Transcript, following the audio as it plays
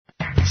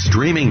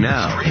Streaming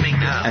now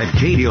at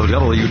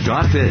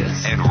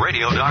KDOW.biz and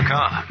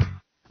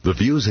radio.com. The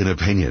views and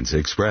opinions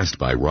expressed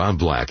by Rob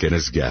Black and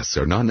his guests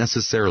are not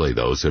necessarily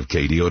those of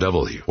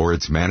KDOW or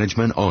its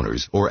management,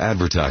 owners, or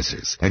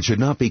advertisers and should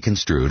not be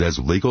construed as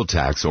legal,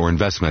 tax, or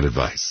investment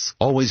advice.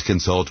 Always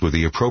consult with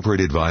the appropriate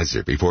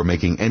advisor before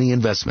making any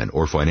investment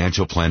or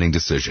financial planning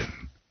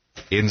decision.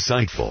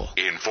 Insightful,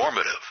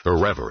 informative,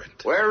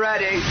 irreverent. We're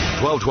ready.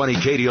 1220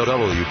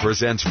 KDOW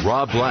presents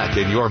Rob Black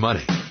and Your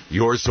Money.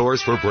 Your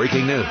source for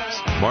breaking news,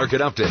 market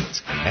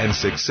updates, and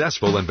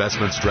successful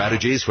investment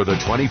strategies for the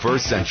 21st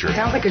century.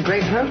 Sounds like a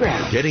great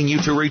program. Getting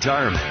you to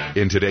retirement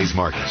in today's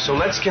market. So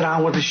let's get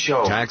on with the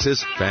show.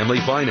 Taxes, family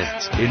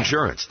finance,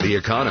 insurance, the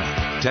economy,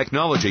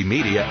 technology,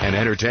 media, and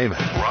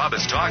entertainment. Rob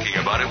is talking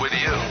about it with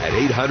you at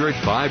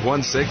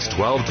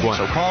 800-516-1220.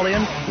 So call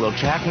in, we'll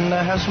chat and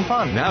have some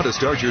fun. Now to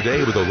start your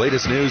day with the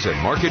latest news and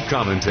market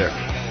commentary.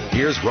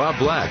 Here's Rob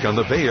Black on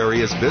the Bay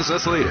Area's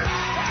business leader,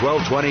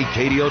 1220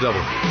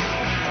 KDOW.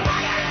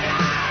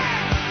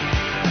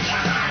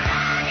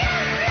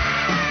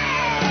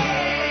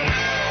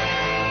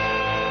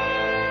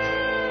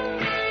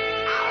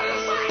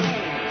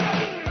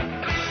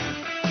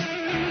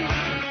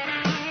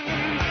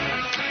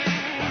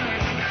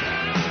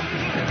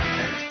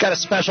 Got a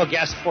special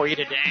guest for you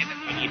today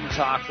that we need to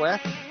talk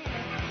with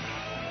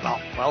about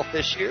wealth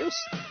issues.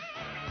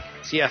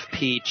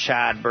 CFP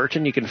Chad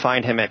Burton. You can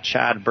find him at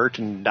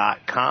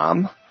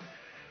chadburton.com.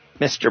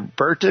 Mr.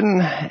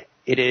 Burton,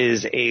 it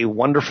is a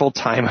wonderful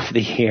time of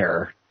the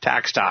year,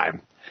 tax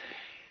time.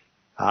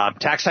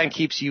 Tax time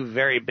keeps you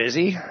very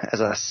busy as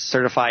a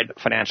certified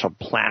financial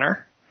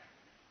planner.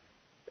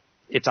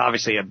 It's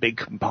obviously a big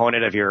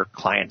component of your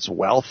client's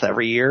wealth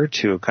every year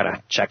to kind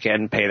of check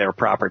in, pay their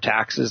proper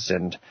taxes,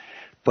 and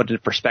put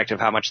into perspective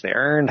how much they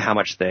earned, how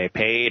much they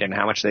paid, and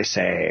how much they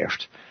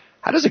saved.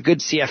 How does a good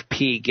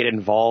CFP get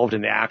involved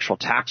in the actual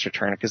tax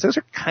return? Because those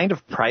are kind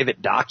of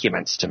private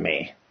documents to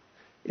me,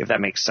 if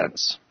that makes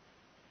sense.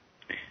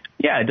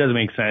 Yeah, it does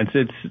make sense.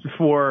 It's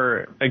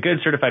for a good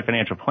certified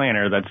financial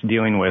planner that's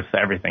dealing with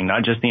everything,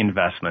 not just the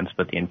investments,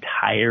 but the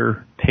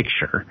entire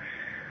picture.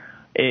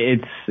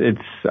 It's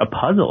a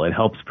puzzle. It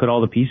helps put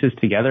all the pieces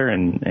together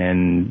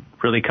and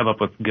really come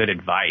up with good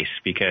advice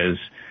because,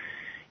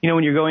 you know,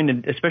 when you're going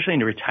to, especially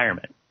into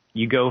retirement,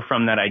 you go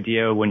from that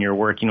idea when you're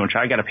working, which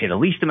I got to pay the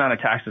least amount of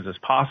taxes as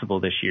possible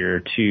this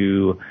year,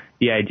 to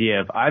the idea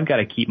of I've got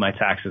to keep my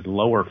taxes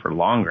lower for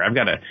longer. I've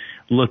got to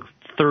look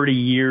 30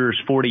 years,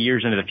 40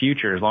 years into the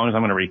future as long as I'm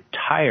going to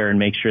retire and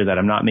make sure that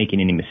I'm not making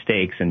any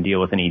mistakes and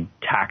deal with any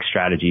tax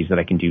strategies that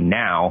I can do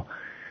now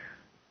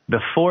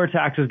before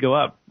taxes go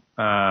up.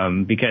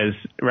 Because,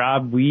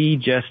 Rob, we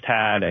just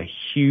had a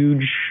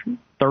huge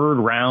third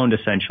round,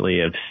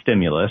 essentially, of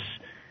stimulus.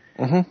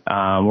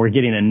 Mm-hmm. We're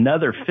getting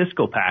another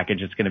fiscal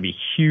package that's going to be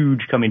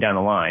huge coming down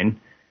the line.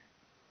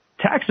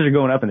 Taxes are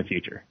going up in the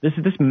future. This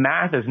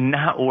math is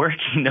not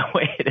working the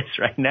way it is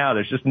right now.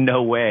 There's just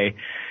no way,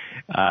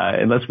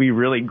 unless we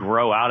really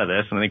grow out of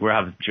this. And I think we're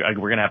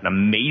going to have an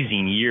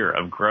amazing year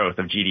of growth,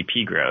 of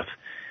GDP growth.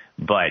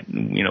 But,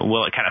 you know,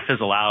 will it kind of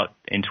fizzle out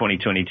in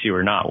 2022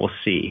 or not? We'll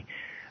see.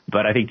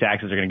 But I think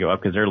taxes are going to go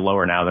up because they're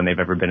lower now than they've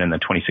ever been in the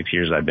 26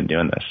 years I've been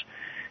doing this.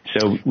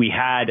 So we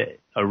had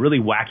a really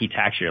wacky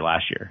tax year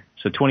last year.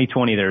 So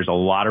 2020, there's a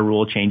lot of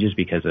rule changes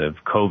because of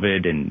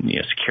COVID and, you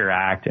know, Secure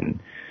Act and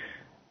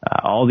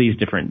all these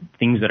different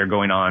things that are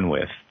going on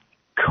with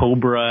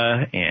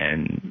COBRA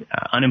and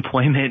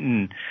unemployment.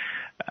 And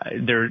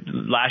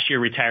last year,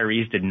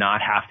 retirees did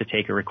not have to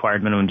take a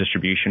required minimum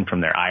distribution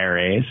from their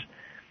IRAs.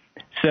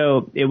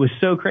 So it was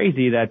so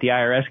crazy that the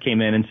IRS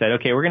came in and said,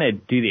 okay, we're going to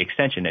do the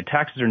extension. And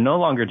taxes are no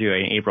longer due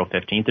on April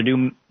 15th. They're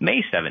due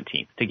May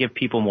 17th to give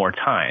people more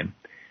time.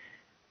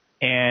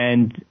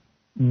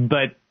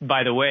 But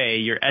by the way,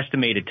 your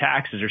estimated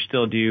taxes are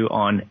still due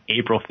on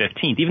April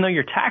 15th. Even though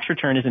your tax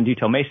return isn't due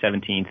till May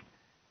 17th,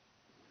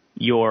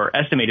 your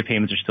estimated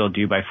payments are still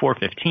due by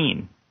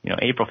 4/15,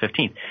 April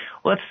 15th.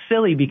 Well, that's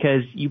silly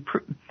because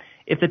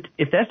if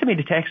the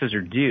estimated taxes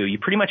are due, you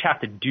pretty much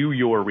have to do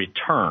your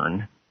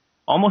return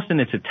almost in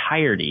its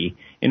entirety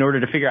in order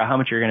to figure out how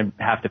much you're going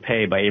to have to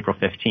pay by April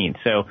 15th.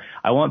 So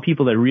I want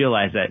people to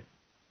realize that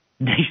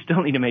they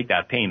still need to make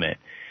that payment.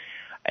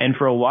 And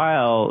for a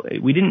while,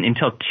 we didn't,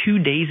 until 2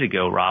 days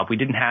ago, Rob, we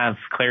didn't have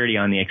clarity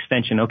on the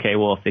extension. Okay,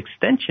 well, if the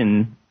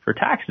extension for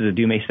taxes is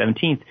due May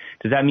 17th,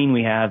 does that mean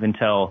we have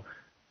until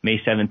May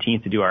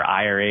 17th to do our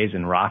IRAs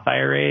and Roth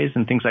IRAs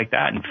and things like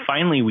that? And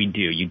finally we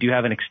do. You do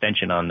have an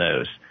extension on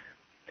those.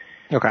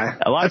 Okay.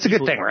 That's a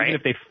good thing, right?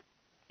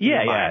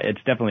 Yeah,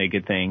 it's definitely a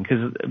good thing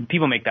because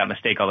people make that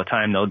mistake all the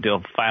time.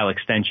 They'll file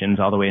extensions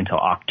all the way until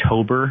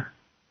October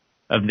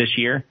of this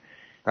year.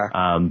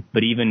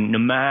 But even no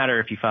matter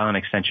if you file an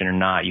extension or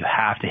not, you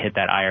have to hit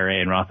that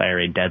IRA and Roth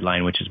IRA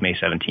deadline, which is May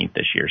 17th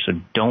this year. So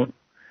don't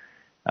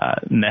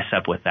mess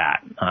up with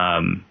that.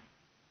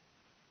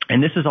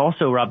 And this is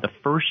also, Rob, the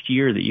first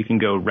year that you can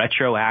go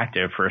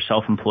retroactive for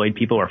self-employed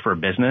people or for a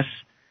business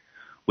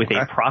with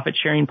a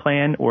profit-sharing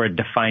plan or a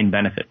defined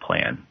benefit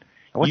plan.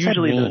 What's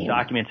Usually that mean? Those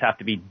documents have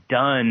to be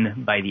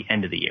done by the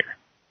end of the year.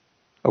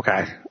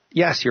 Okay.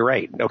 Yes, you're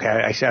right.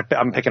 Okay.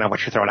 I'm picking up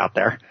what you're throwing out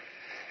there.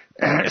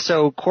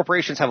 So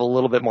corporations have a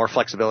little bit more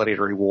flexibility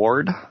to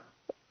reward.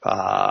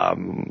 I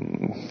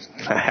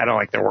don't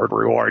like the word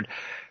reward.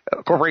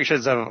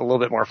 Corporations have a little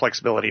bit more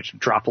flexibility to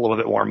drop a little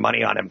bit more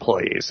money on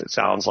employees, it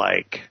sounds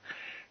like,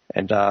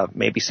 and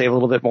maybe save a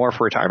little bit more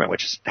for retirement,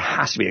 which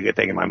has to be a good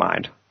thing in my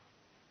mind.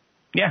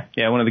 Yeah.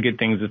 One of the good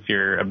things if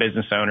you're a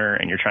business owner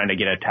and you're trying to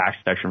get a tax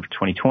deduction for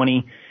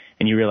 2020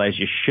 and you realize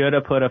you should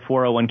have put a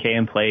 401k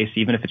in place,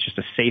 even if it's just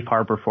a safe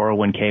harbor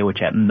 401k,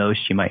 which at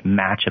most you might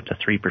match up to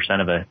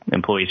 3% of an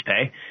employee's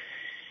pay.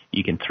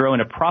 You can throw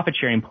in a profit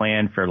sharing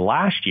plan for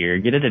last year,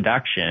 get a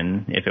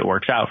deduction if it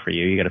works out for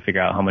you. You got to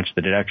figure out how much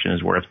the deduction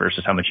is worth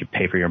versus how much you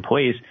pay for your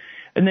employees.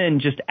 And then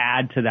just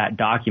add to that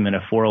document a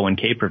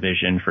 401k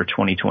provision for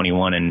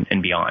 2021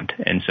 and beyond.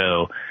 And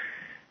so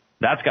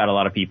that's got a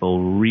lot of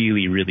people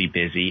really, really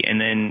busy.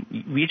 And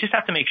then we just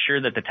have to make sure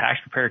that the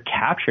tax preparer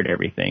captured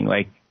everything,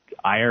 like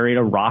IRA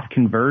to Roth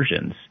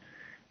conversions,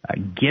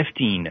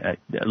 gifting,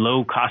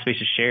 low cost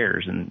basis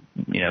shares, and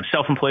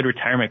self-employed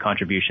retirement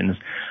contributions.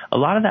 A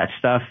lot of that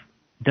stuff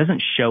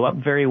doesn't show up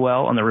very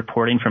well on the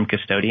reporting from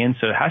custodians,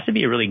 so it has to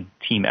be a really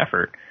team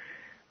effort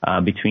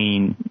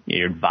between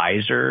your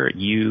advisor,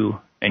 you,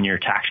 and your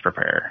tax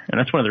preparer. And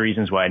that's one of the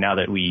reasons why now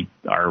that we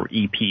are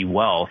EP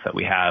Wealth, that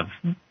we have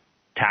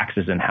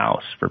taxes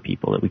in-house for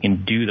people, that we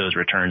can do those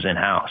returns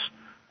in-house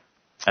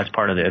as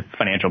part of the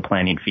financial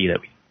planning fee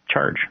that we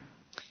charge.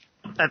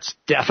 That's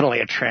definitely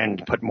a trend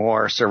to put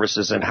more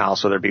services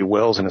in-house, whether it be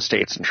wills and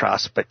estates and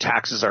trusts, but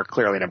taxes are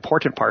clearly an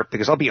important part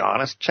because I'll be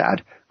honest,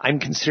 Chad, I'm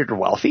considered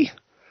wealthy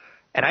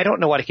and I don't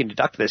know what I can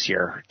deduct this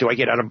year. Do I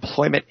get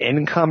unemployment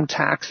income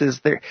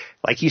taxes there?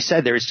 Like you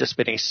said, there's just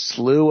been a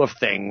slew of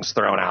things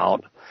thrown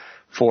out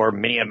for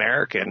many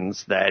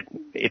Americans that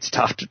it's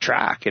tough to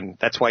track. And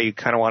that's why you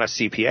kind of want a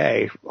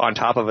CPA on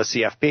top of a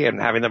CFP,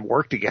 and having them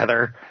work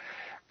together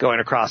going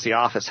across the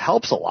office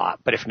helps a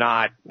lot. But if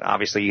not,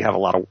 obviously you have a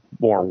lot of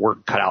more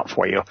work cut out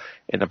for you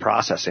in the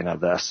processing of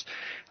this.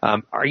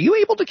 Are you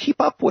able to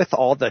keep up with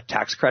all the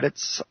tax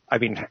credits? I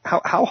mean,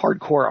 how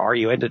hardcore are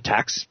you into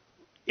tax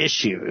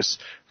issues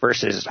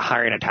versus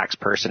hiring a tax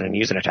person and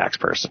using a tax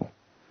person?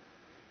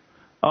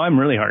 Oh, I'm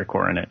really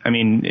hardcore in it. I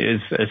mean,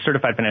 as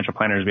certified financial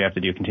planners, we have to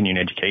do continuing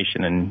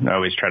education, and I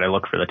always try to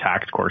look for the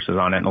tax courses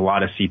on it. And a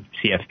lot of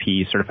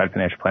CFP, certified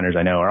financial planners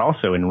I know, are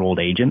also enrolled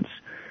agents.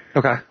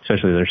 Okay.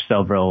 Especially there's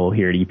several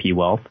here at EP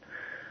Wealth,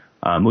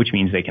 which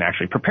means they can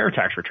actually prepare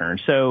tax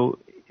returns. So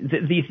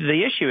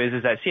the issue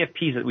is that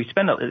CFPs, that we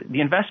spend, the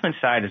investment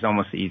side is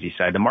almost the easy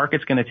side. The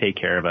market's going to take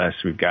care of us.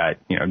 We've got,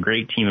 a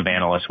great team of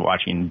analysts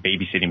watching,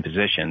 babysitting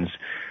positions.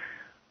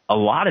 A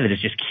lot of it is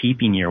just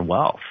keeping your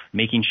wealth,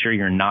 making sure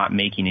you're not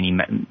making any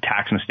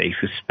tax mistakes,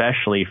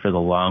 especially for the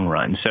long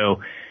run.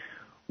 So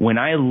when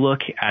I look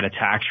at a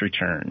tax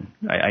return,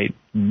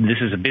 this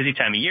is a busy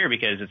time of year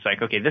because it's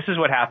like, okay, this is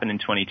what happened in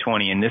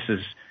 2020, and this is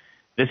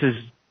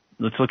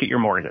let's look at your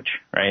mortgage,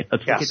 right?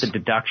 Let's look at the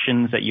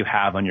deductions that you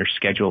have on your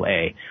Schedule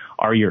A.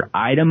 Are your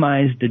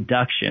itemized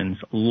deductions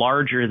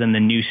larger than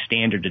the new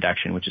standard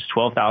deduction, which is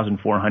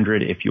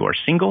 $12,400 if you are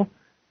single,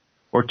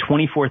 or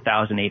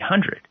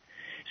 $24,800?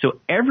 So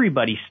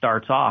everybody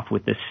starts off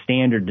with this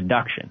standard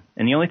deduction.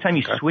 And the only time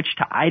you switch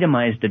to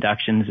itemized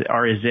deductions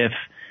are as if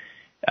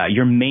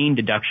your main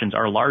deductions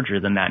are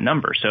larger than that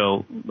number.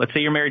 So let's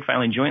say you're married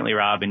filing jointly,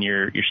 Rob, and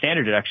your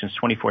standard deduction is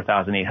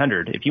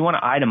 $24,800. If you want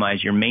to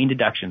itemize your main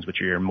deductions,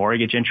 which are your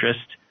mortgage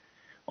interest,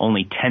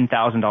 only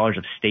 $10,000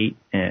 of state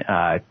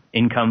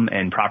income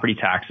and property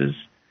taxes,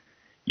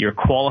 your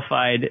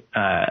qualified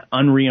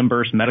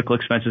unreimbursed medical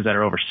expenses that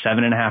are over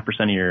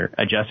 7.5% of your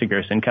adjusted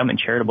gross income, and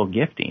charitable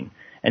gifting.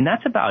 And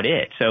that's about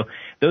it. So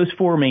those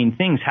four main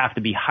things have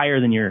to be higher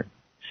than your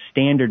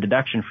standard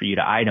deduction for you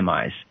to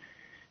itemize.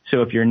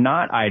 So if you're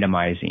not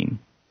itemizing,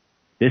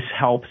 this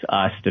helps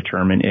us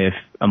determine if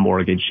a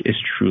mortgage is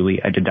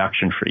truly a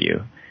deduction for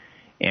you.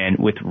 And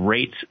with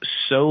rates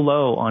so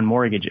low on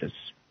mortgages,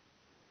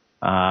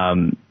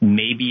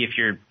 maybe if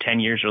you're 10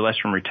 years or less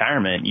from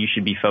retirement, you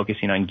should be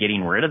focusing on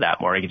getting rid of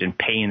that mortgage and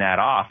paying that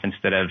off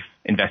instead of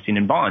investing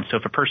in bonds. So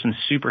if a person's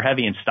super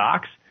heavy in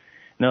stocks,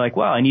 and they're like,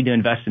 well, I need to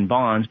invest in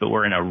bonds, but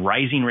we're in a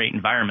rising rate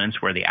environment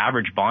where the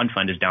average bond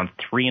fund is down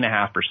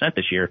 3.5%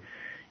 this year,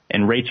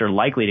 and rates are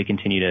likely to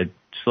continue to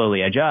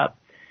slowly edge up.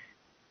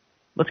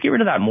 Let's get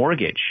rid of that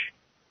mortgage,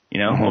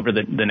 over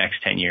the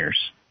next 10 years,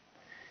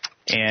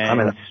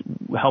 and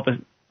help us.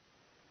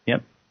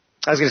 Yep.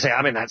 I was going to say,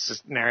 I'm in that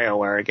scenario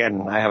where,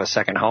 again, I have a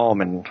second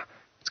home and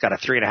it's got a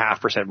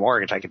 3.5%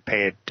 mortgage. I could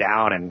pay it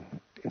down, and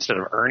instead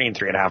of earning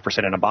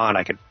 3.5% in a bond,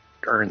 I could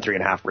earn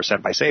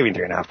 3.5% by saving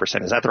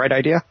 3.5%. Is that the right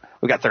idea?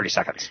 We've got 30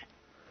 seconds.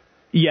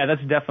 Yeah,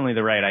 that's definitely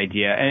the right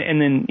idea.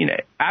 And then,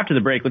 after the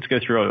break, let's go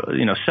through,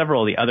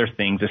 several of the other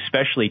things,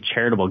 especially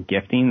charitable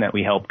gifting, that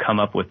we help come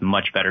up with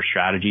much better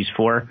strategies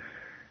for.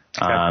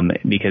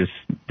 Because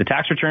the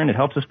tax return, it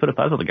helps us put a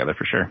puzzle together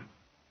for sure.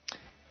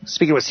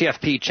 Speaking with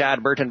CFP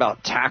Chad Burton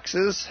about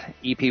taxes,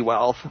 EP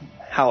Wealth,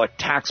 how a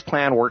tax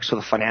plan works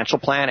with a financial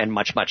plan, and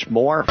much, much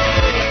more. Running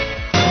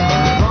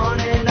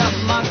up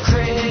my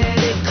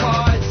credit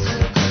card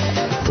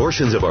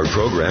Portions of our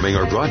programming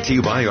are brought to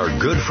you by our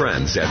good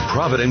friends at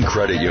Provident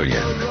Credit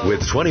Union.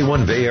 With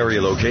 21 Bay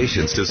Area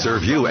locations to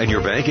serve you and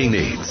your banking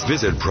needs,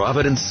 visit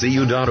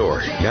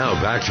providencecu.org.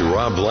 Now back to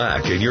Rob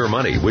Black and Your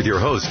Money with your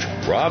host,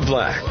 Rob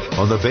Black,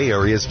 on the Bay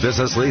Area's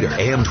business leader,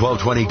 AM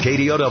 1220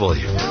 KDOW.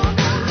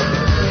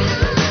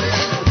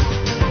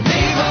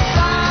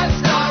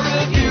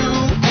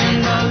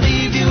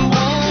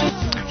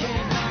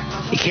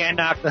 You can't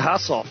knock the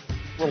hustle.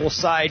 Little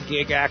side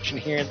gig action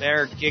here and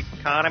there, gig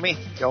economy.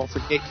 Don't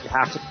forget you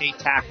have to pay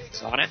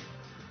taxes on it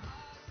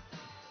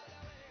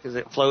because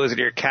it flows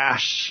into your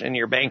cash in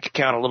your bank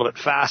account a little bit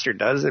faster.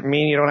 Does it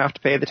mean you don't have to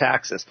pay the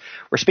taxes?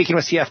 We're speaking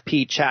with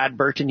CFP Chad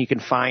Burton. You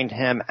can find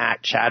him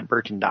at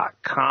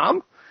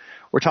chadburton.com.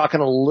 We're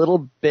talking a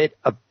little bit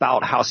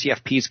about how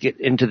CFPs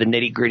get into the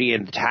nitty-gritty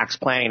and the tax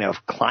planning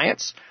of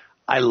clients.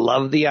 I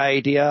love the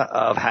idea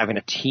of having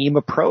a team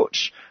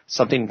approach,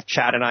 something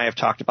Chad and I have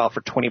talked about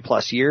for 20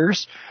 plus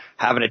years.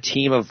 Having a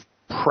team of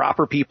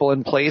proper people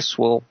in place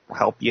will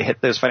help you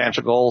hit those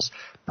financial goals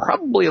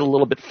probably a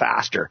little bit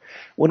faster.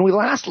 When we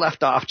last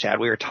left off, Chad,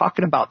 we were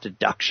talking about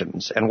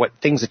deductions and what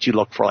things that you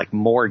look for, like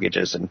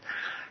mortgages and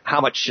how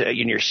much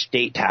in your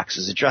state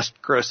taxes,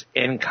 adjusted gross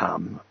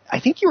income. I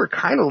think you were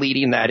kind of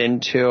leading that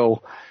into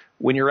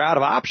when you're out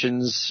of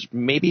options,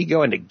 maybe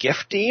go into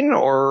gifting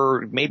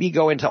or maybe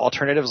go into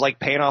alternatives like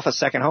paying off a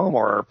second home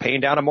or paying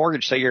down a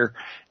mortgage so you're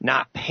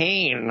not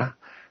paying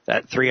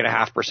that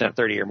 3.5%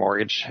 30-year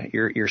mortgage.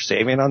 You're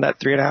saving on that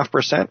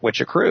 3.5%, which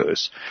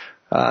accrues.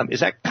 Is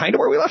that kind of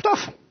where we left off?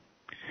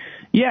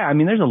 Yeah, I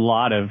mean, there's a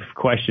lot of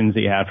questions that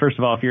you have. First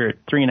of all, if you're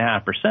at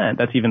 3.5%,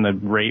 that's even the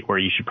rate where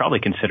you should probably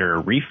consider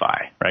a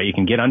refi, right? You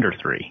can get under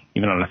 3,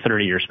 even on a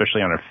 30-year,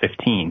 especially on a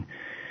 15.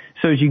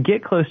 So as you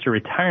get close to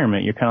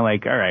retirement, you're kind of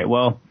like, all right,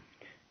 well,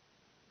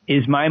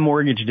 is my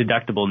mortgage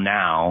deductible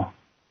now?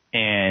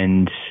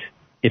 And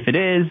if it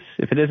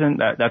isn't,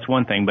 that's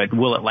one thing, but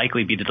will it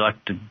likely be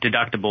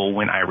deductible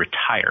when I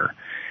retire?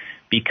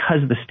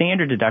 Because the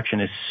standard deduction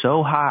is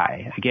so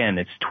high. Again,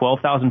 it's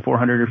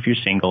 $12,400 if you're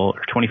single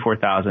or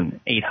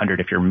 $24,800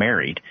 if you're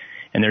married.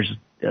 And there's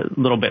a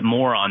little bit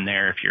more on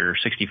there if you're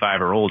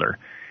 65 or older.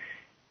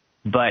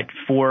 But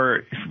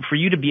for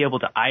you to be able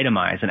to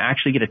itemize and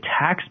actually get a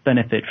tax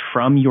benefit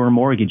from your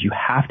mortgage, you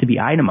have to be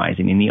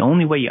itemizing. And the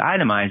only way you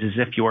itemize is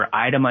if your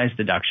itemized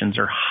deductions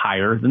are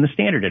higher than the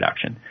standard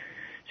deduction.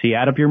 So you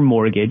add up your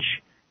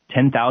mortgage,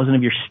 $10,000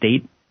 of your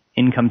state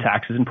income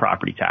taxes and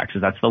property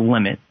taxes. That's the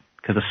limit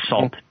because of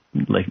SALT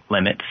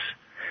limits,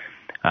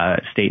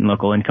 state and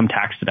local income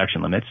tax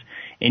deduction limits.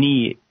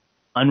 Any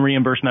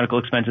unreimbursed medical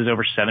expenses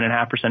over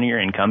 7.5% of your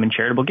income and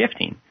charitable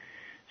gifting.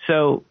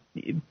 So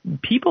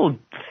people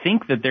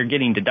think that they're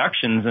getting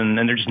deductions and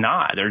they're just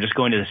not. They're just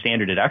going to the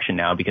standard deduction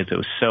now because it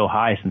was so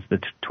high since the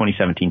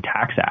 2017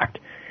 Tax Act.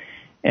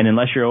 And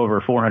unless you're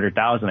over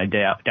 $400,000, I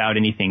doubt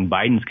anything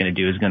Biden's going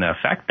to do is going to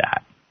affect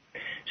that.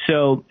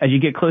 So as you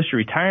get close to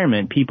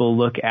retirement, people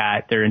look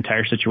at their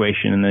entire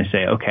situation and they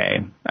say,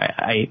 okay,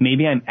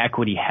 maybe I'm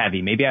equity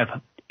heavy. Maybe I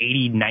have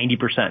 80,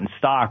 90% in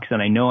stocks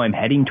and I know I'm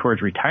heading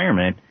towards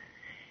retirement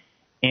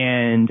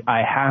and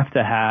I have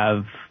to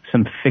have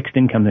some fixed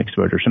income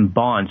exposure, some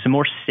bonds, some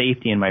more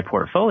safety in my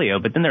portfolio.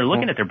 But then they're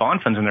looking at their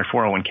bond funds and their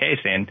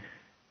 401k saying,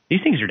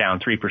 these things are down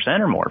 3%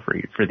 or more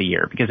for the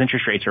year because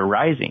interest rates are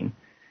rising.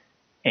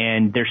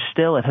 And they're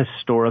still at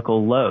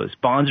historical lows.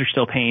 Bonds are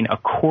still paying a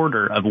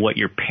quarter of what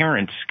your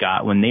parents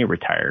got when they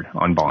retired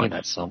on bonds. Yeah,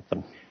 that's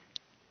something.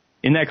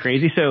 Isn't that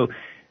crazy? So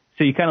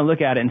you kind of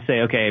look at it and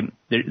say, okay,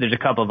 there's a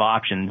couple of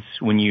options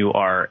when you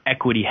are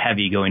equity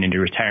heavy going into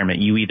retirement.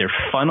 You either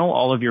funnel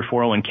all of your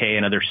 401k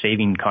and other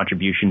saving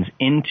contributions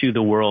into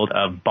the world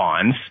of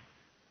bonds,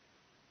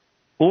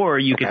 or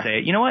you could say,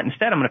 you know what,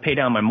 instead I'm going to pay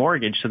down my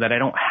mortgage so that I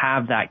don't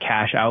have that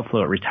cash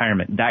outflow at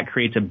retirement. That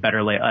creates a better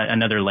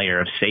another layer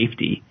of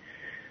safety,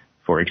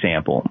 for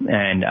example.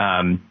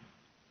 And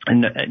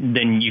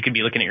then you could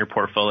be looking at your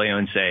portfolio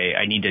and say,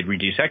 I need to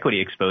reduce equity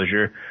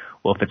exposure.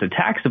 Well, if it's a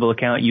taxable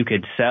account, you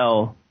could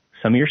sell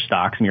some of your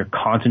stocks and your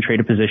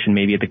concentrated position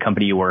maybe at the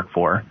company you work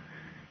for.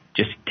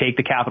 Just take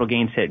the capital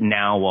gains hit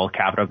now while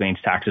capital gains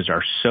taxes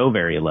are so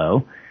very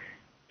low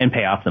and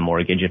pay off the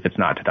mortgage if it's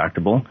not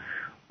deductible.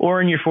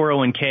 Or in your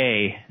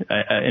 401k,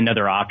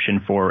 another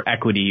option for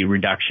equity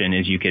reduction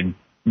is you could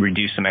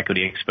reduce some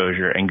equity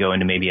exposure and go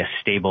into maybe a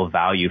stable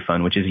value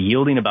fund, which is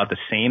yielding about the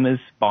same as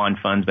bond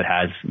funds but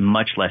has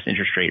much less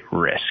interest rate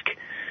risk.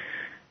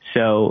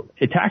 So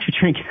a tax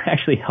return can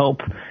actually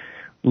help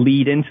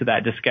lead into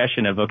that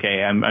discussion of,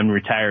 okay, I'm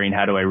retiring.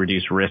 How do I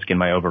reduce risk in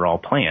my overall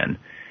plan?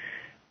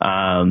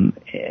 And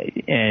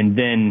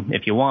then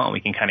if you want,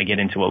 we can kind of get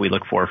into what we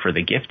look for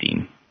the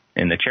gifting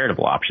and the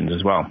charitable options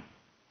as well.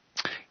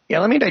 Yeah,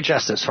 let me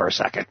digest this for a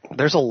second.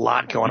 There's a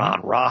lot going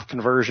on. Roth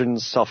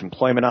conversions,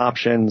 self-employment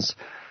options,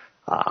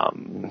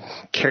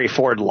 carry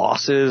forward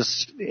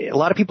losses. A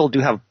lot of people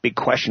do have big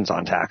questions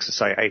on taxes.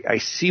 So I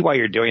see why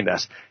you're doing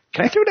this.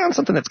 Can I throw down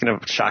something that's going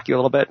to shock you a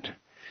little bit?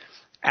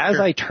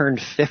 As I turn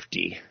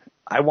 50,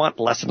 I want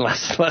less and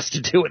less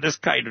to do with this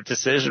kind of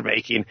decision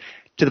making.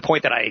 to the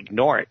point that I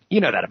ignore it.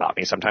 You know that about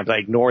me. Sometimes I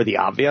ignore the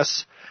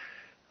obvious.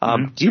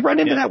 Do you run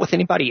into that with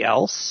anybody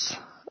else?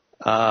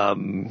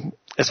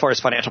 As far as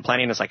financial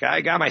planning, it's like,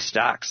 I got my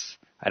stocks.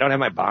 I don't have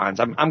my bonds.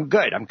 I'm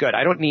good.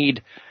 I don't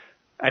need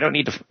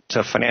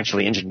to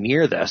financially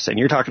engineer this. And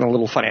you're talking a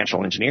little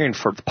financial engineering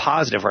for the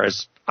positive,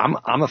 whereas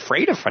I'm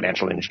afraid of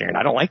financial engineering.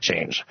 I don't like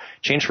change.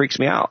 Change freaks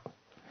me out.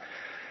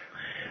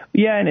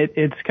 Yeah, and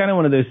it's kind of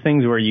one of those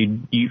things where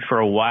you for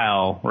a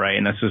while, right?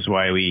 And this is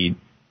why we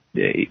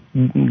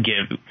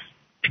give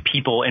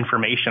people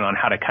information on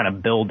how to kind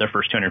of build their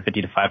first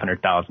 $250,000 to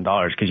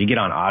 $500,000, because you get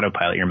on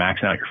autopilot. You're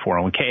maxing out your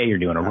 401k. You're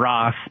doing a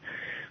Roth.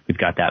 We've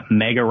got that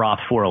mega Roth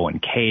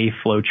 401k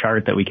flow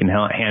chart that we can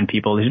hand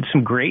people. There's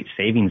some great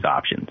savings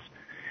options.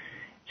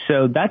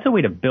 So that's a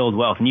way to build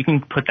wealth, and you can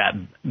put that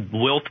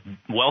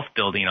wealth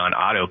building on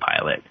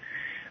autopilot.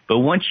 But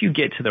once you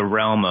get to the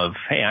realm of,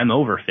 hey, I'm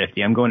over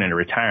 50, I'm going into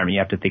retirement, you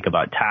have to think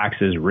about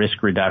taxes,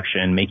 risk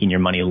reduction, making your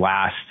money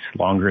last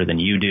longer than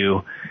you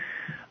do,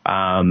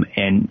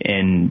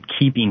 and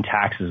keeping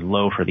taxes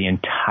low for the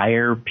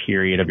entire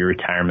period of your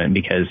retirement.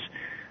 Because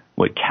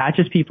what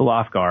catches people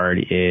off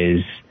guard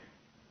is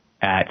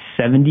at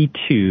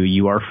 72,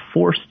 you are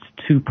forced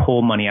to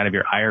pull money out of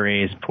your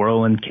IRAs,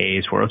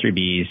 401ks,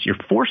 403bs. You're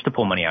forced to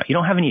pull money out. You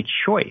don't have any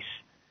choice.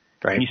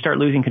 Right. And you start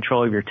losing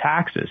control of your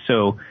taxes.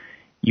 So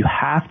you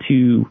have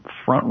to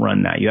front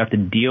run that. You have to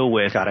deal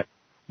with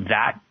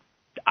that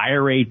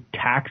IRA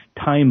tax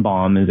time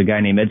bomb, as a guy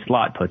named Ed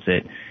Slott puts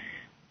it,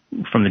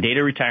 from the date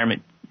of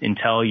retirement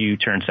until you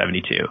turn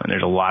 72. And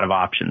there's a lot of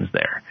options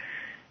there.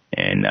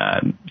 And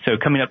so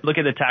coming up, look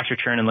at the tax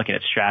return and looking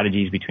at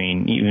strategies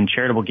between even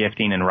charitable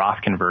gifting and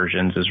Roth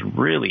conversions is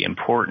really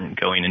important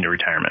going into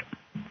retirement.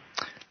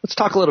 Let's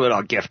talk a little bit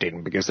about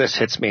gifting, because this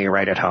hits me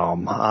right at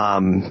home.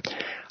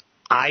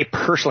 I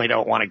personally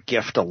don't want to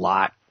gift a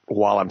lot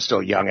while I'm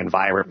still young and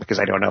vibrant, because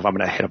I don't know if I'm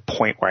going to hit a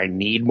point where I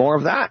need more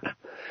of that.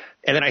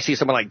 And then I see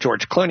someone like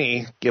George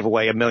Clooney give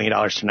away $1 million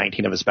to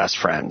 19 of his best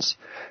friends.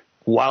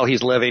 While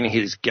he's living,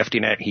 he's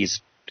gifting it.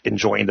 He's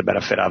enjoying the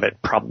benefit of it,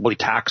 probably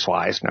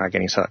tax-wise. Now,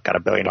 again, he's got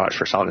 $1 billion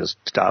for selling his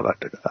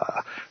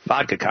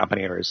vodka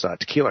company or his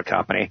tequila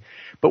company.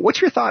 But what's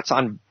your thoughts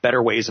on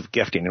better ways of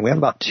gifting? And we have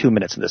about 2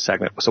 minutes in this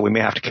segment, so we may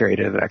have to carry it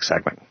into the next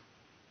segment.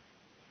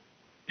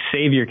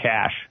 Save your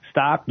cash.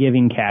 Stop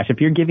giving cash.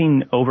 If you're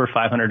giving over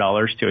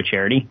 $500 to a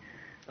charity,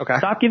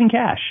 stop giving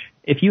cash.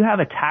 If you have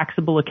a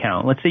taxable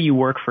account, let's say you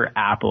work for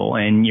Apple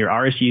and your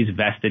RSUs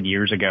vested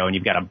years ago and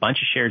you've got a bunch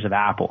of shares of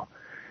Apple,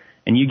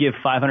 and you give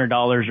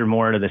 $500 or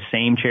more to the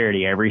same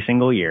charity every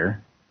single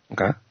year,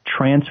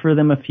 transfer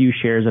them a few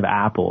shares of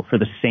Apple for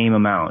the same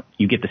amount.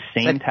 You get the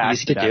same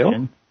tax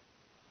deduction.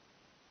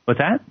 What's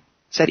that?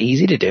 Is that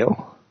easy to do?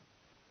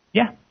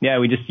 Yeah.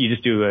 You just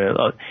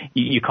do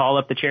you call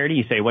up the charity,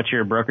 you say, what's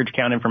your brokerage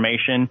account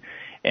information?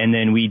 And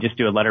then we just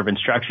do a letter of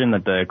instruction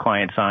that the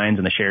client signs,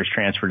 and the shares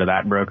transfer to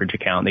that brokerage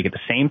account. They get the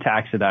same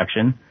tax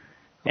deduction,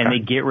 and they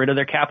get rid of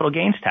their capital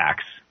gains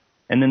tax.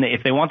 And then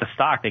if they want the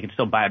stock, they can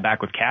still buy it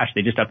back with cash.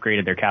 They just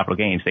upgraded their capital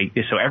gains.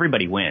 So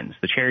everybody wins.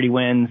 The charity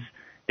wins.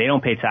 They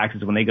don't pay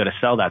taxes when they go to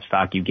sell that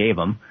stock you gave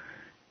them.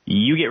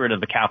 You get rid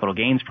of the capital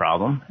gains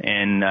problem,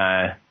 and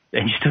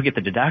you still get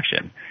the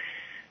deduction.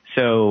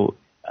 So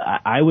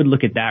I would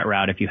look at that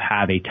route if you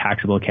have a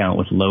taxable account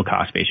with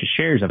low-cost basis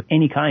shares of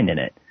any kind in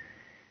it.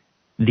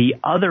 The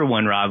other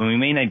one, Rob, and we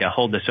may need to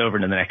hold this over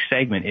to the next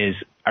segment, is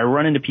I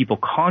run into people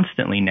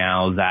constantly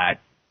now that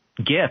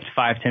gift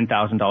 $5,000,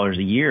 $10,000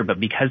 a year, but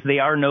because they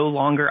are no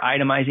longer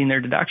itemizing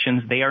their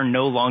deductions, they are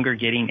no longer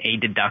getting a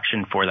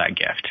deduction for that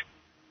gift.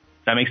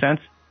 Does that make sense?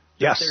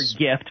 Yes. Their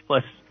gift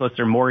plus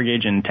their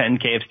mortgage and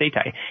 $10K of state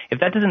tax, if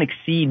that doesn't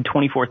exceed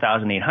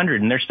 $24,800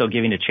 and they're still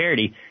giving to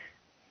charity,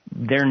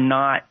 they're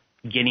not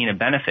getting a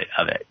benefit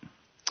of it.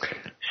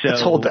 So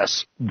let's hold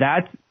this.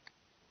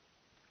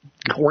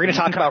 We're going to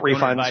talk about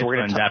refunds. We're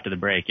going to after the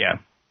break. Yeah,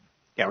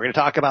 we're going to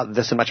talk about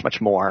this and much, much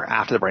more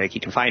after the break.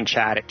 You can find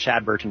Chad at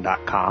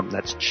chadburton.com.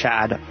 That's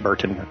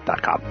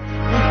chadburton.com.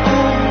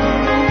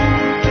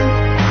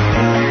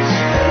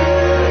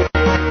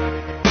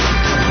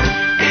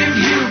 If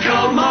you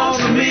come on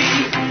to me,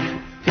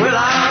 well,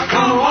 I'll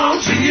come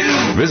on to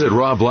you. Visit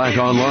Rob Black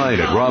online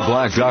at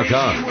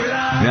robblack.com.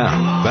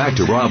 Now, back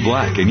to Rob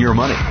Black and Your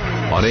Money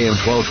on AM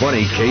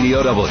 1220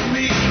 KDOW.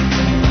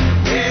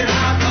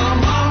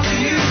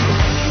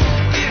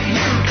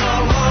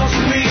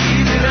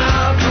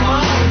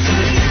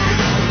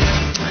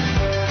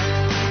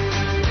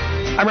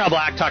 I'm Rob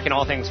Black, talking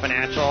all things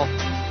financial.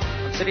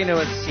 I'm sitting in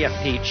with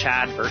CFP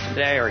Chad Burton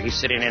today, or he's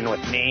sitting in with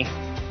me,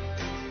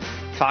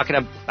 talking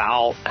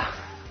about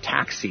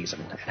tax season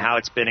and how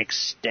it's been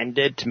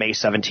extended to May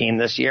 17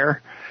 this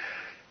year,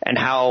 and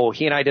how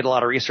he and I did a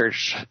lot of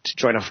research to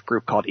join a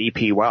group called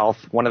EP Wealth.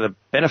 One of the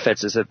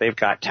benefits is that they've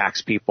got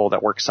tax people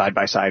that work side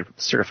by side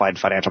with certified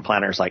financial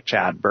planners like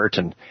Chad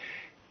Burton.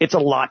 It's a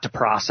lot to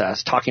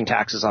process. Talking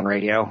taxes on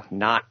radio,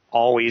 not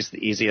always the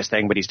easiest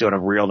thing, but he's doing a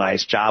real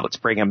nice job. Let's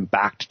bring him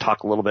back to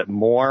talk a little bit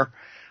more.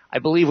 I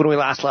believe when we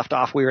last left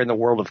off, we were in the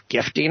world of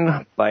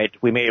gifting, but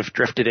we may have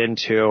drifted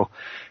into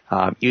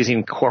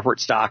using corporate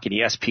stock and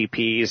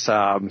ESPPs.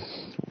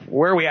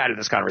 Where are we at in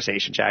this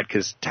conversation, Chad?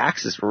 Because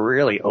taxes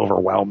really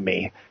overwhelm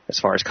me as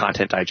far as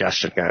content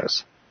digestion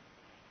goes.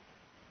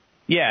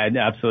 Yeah,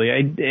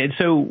 absolutely.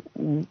 So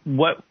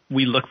what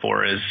we look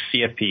for is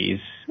CFPs.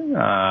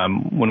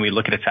 When we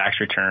look at a tax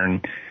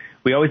return,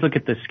 we always look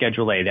at the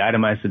Schedule A, the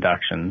itemized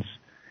deductions.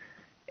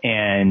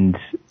 And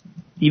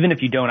even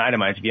if you don't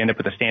itemize, if you end up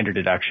with a standard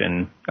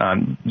deduction,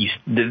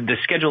 the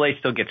Schedule A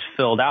still gets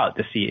filled out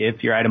to see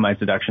if your itemized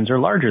deductions are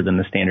larger than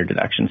the standard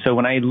deduction. So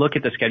when I look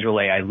at the Schedule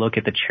A, I look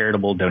at the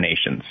charitable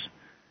donations,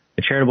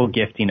 the charitable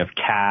gifting of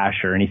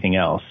cash or anything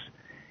else.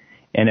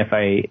 And if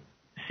I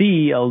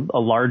see a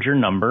larger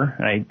number,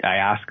 and I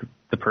ask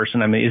the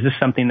person, is this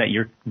something that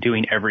you're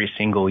doing every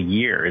single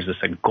year? Is this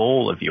a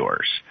goal of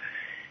yours?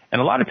 And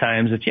a lot of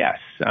times it's yes.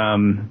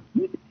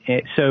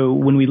 So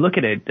when we look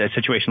at a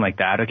situation like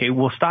that, okay,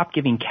 we'll stop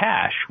giving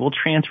cash. We'll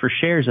transfer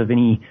shares of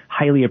any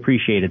highly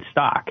appreciated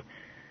stock.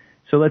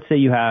 So let's say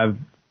you have,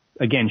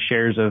 again,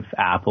 shares of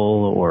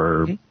Apple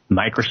or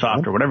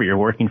Microsoft or whatever. You're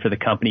working for the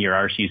company, your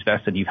RSUs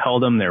vested, you've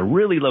held them. They're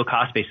really low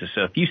cost basis.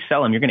 So if you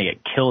sell them, you're going to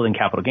get killed in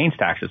capital gains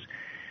taxes.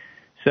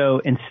 So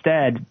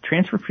instead,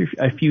 transfer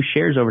a few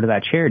shares over to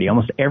that charity.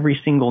 Almost every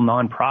single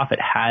nonprofit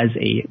has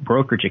a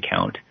brokerage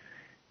account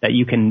that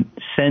you can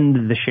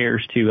send the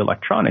shares to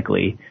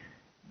electronically.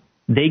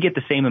 They get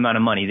the same amount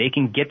of money. They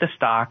can get the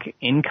stock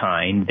in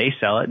kind. They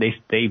sell it.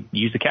 They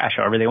use the cash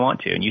however they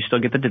want to, and you still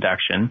get the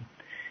deduction.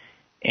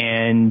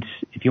 And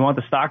if you want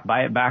the stock,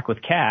 buy it back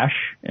with cash,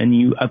 and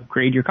you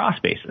upgrade your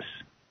cost basis.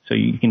 So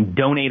you can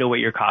donate away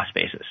your cost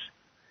basis.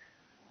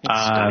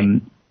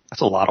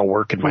 That's a lot of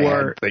work in my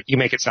head, but you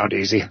make it sound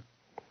easy.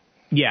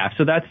 Yeah,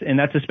 so that's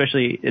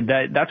especially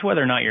that's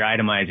whether or not you're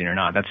itemizing or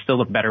not. That's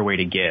still a better way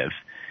to give.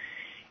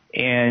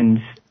 And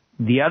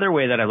the other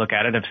way that I look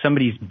at it, if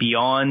somebody's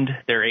beyond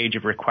their age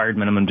of required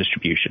minimum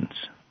distributions,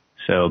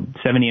 so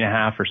 70 and a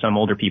half for some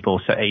older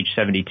people, age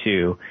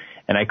 72,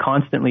 and I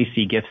constantly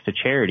see gifts to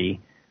charity,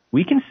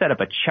 we can set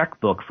up a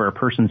checkbook for a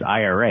person's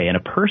IRA, and a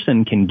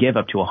person can give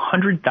up to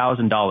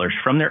 $100,000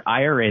 from their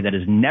IRA that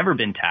has never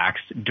been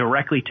taxed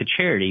directly to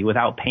charity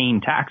without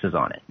paying taxes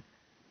on it.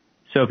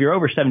 So if you're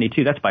over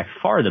 72, that's by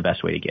far the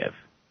best way to give.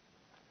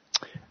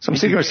 So I'm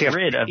thinking of get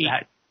rid of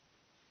that.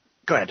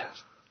 Go ahead.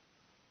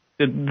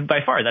 By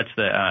far, that's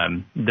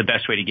the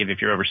best way to give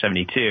if you're over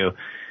 72.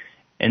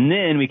 And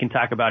then we can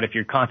talk about if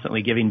you're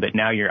constantly giving, but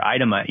now you're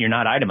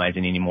not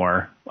itemizing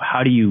anymore.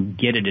 How do you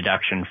get a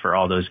deduction for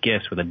all those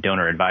gifts with a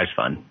donor advised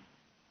fund?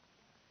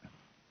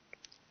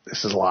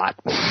 This is a lot.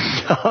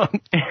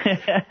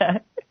 I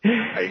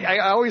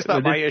always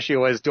thought my issue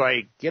was, do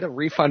I get a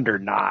refund or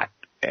not?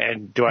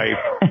 And do I,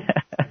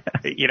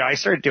 I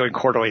started doing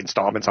quarterly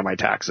installments on my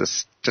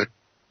taxes to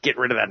get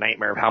rid of that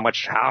nightmare of how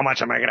much am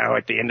I going to owe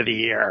at the end of the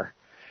year?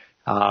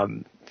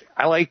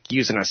 I like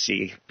using a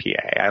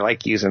CPA. I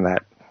like using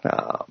that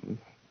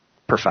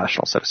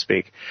professional, so to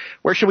speak.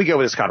 Where should we go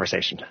with this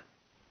conversation?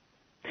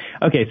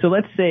 Okay, so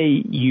let's say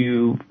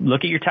you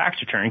look at your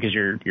tax return because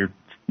you're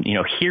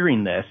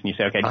hearing this and you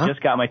say, okay, I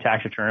just got my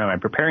tax return.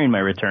 I'm preparing my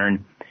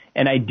return,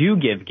 and I do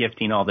give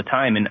gifting all the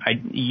time. And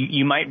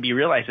you might be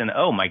realizing,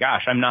 oh my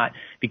gosh, I'm not,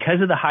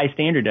 because of the high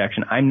standard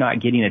deduction, I'm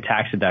not getting a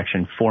tax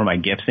deduction for my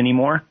gifts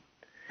anymore.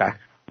 Okay.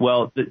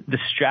 Well, the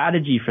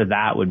strategy for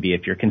that would be,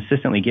 if you're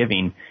consistently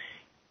giving,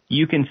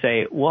 you can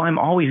say, well, I'm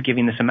always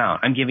giving this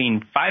amount. I'm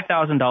giving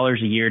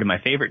 $5,000 a year to my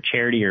favorite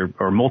charity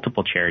or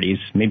multiple charities.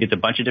 Maybe it's a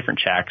bunch of different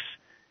checks.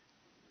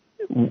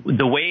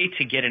 The way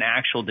to get an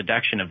actual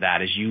deduction of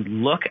that is you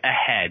look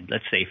ahead,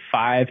 let's say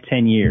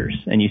 5-10 years,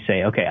 and you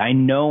say, okay, I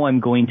know I'm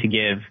going to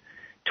give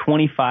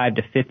 $25,000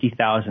 to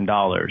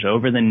 $50,000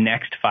 over the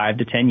next 5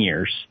 to 10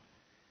 years.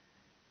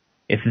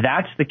 If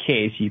that's the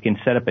case, you can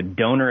set up a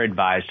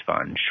donor-advised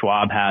fund.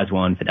 Schwab has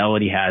one.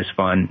 Fidelity has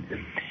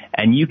one.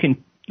 And you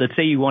can, let's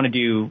say you want to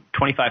do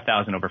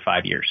 $25,000 over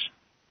 5 years.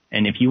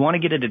 And if you want to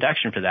get a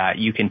deduction for that,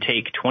 you can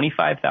take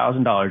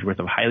 $25,000 worth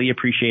of highly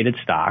appreciated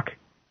stock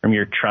from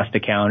your trust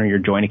account or your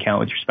joint account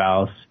with your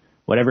spouse,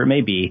 whatever it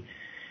may be,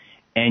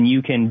 and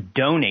you can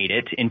donate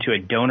it into a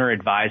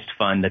donor-advised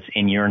fund that's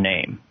in your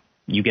name.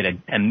 You get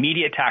an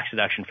immediate tax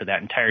deduction for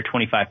that entire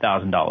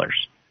 $25,000.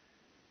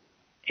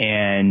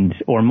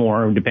 Or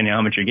more, depending on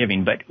how much you're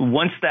giving. But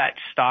once that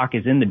stock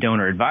is in the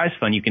donor advised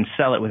fund, you can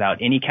sell it without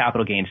any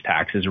capital gains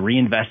taxes,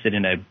 reinvest it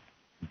in a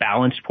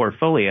balanced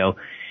portfolio,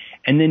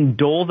 and then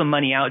dole the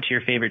money out to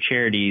your favorite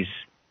charities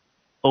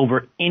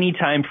over any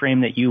time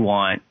frame that you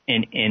want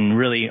in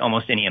really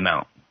almost any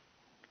amount.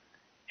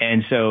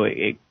 And so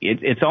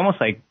it's almost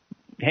like,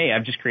 hey,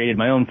 I've just created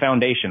my own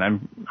foundation.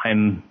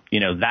 I'm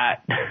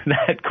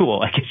that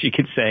cool, I guess you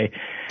could say.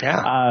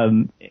 Yeah.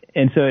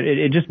 And so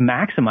it just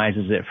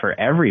maximizes it for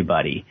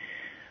everybody.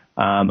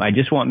 I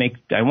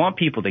want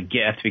people to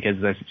gift,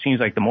 because it seems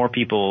like the more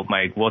people,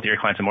 my wealthier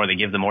clients, the more they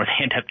give, the more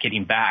they end up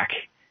getting back.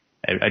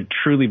 I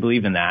truly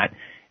believe in that.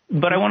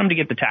 But I want them to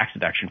get the tax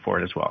deduction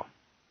for it as well.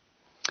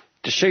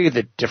 To show you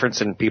the difference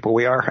in people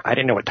we are, I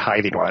didn't know what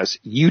tithing was.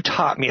 You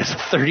taught me as a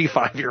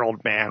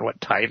 35-year-old man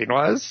what tithing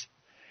was.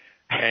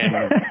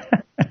 And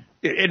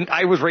And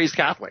I was raised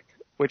Catholic,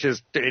 which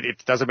is,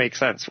 it doesn't make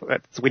sense.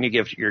 That's when you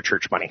give your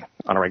church money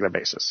on a regular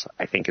basis,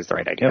 I think is the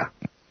right idea.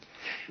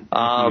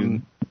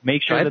 Yep.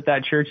 Make sure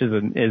that church is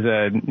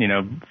a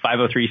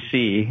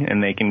 503c,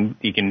 and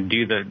you can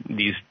do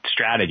these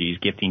strategies,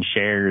 gifting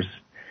shares,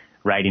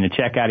 writing a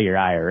check out of your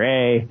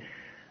IRA,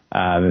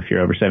 if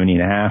you're over 70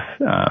 and a half,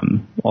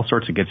 all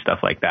sorts of good stuff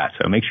like that.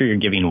 So make sure you're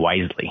giving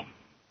wisely.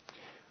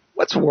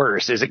 What's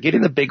worse? Is it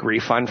getting the big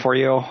refund for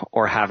you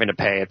or having to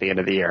pay at the end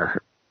of the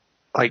year?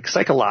 Like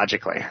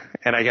psychologically,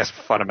 and I guess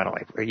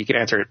fundamentally, you can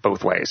answer it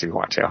both ways if you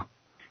want to.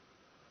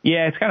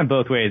 Yeah, it's kind of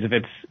both ways.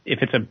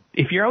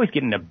 If you're always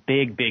getting a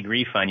big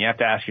refund, you have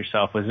to ask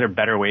yourself, was there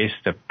better ways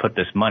to put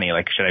this money?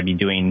 Like, should I be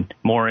doing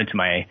more into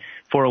my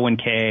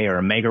 401k or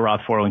a mega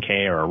Roth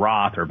 401k or a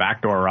Roth or a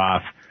backdoor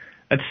Roth?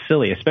 That's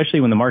silly, especially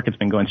when the market's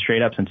been going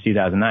straight up since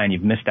 2009.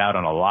 You've missed out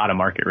on a lot of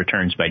market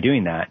returns by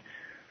doing that.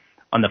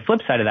 On the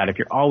flip side of that, if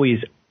you're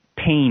always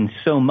paying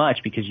so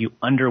much because you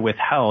under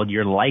withheld,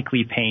 you're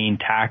likely paying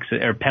tax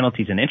or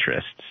penalties and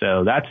interest.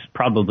 So that's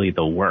probably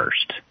the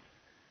worst.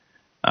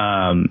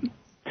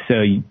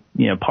 So,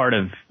 part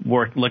of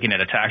looking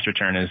at a tax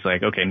return is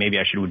like, okay, maybe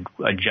I should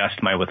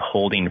adjust my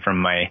withholding from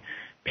my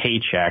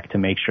paycheck to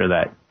make sure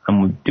that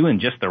I'm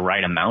doing just the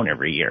right amount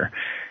every year.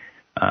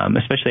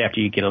 Especially after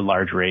you get a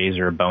large raise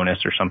or a bonus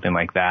or something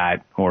like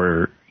that,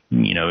 or,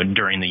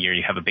 during the year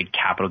you have a big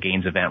capital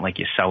gains event, like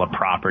you sell a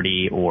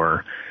property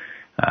or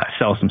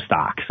sell some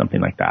stock,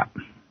 something like that.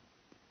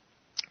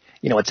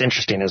 What's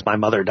interesting is my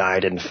mother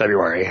died in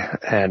February,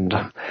 and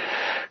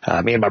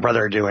me and my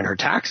brother are doing her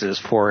taxes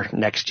for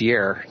next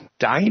year.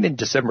 Dying in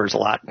December is a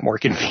lot more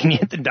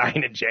convenient than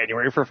dying in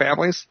January for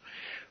families.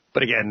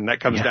 But again, that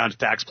comes down to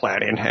tax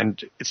planning,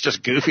 and it's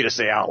just goofy to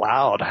say out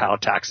loud how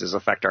taxes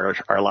affect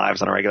our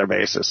lives on a regular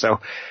basis. So,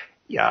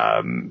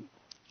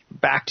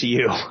 back to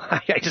you.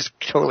 I just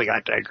totally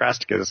got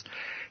digressed because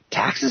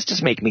taxes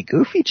just make me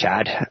goofy,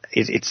 Chad.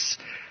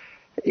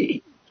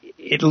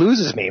 It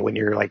loses me when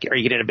you're like, are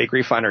you getting a big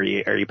refund or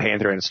are you paying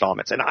through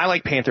installments? And I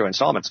like paying through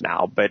installments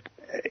now, but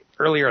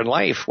earlier in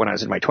life, when I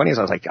was in my 20s,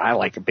 I was like, I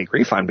like a big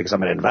refund because I'm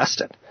going to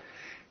invest it.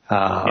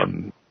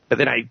 But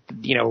then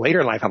later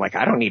in life, I'm like,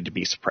 I don't need to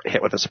be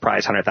hit with a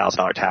surprise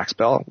 $100,000 tax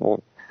bill.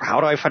 Well, how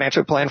do I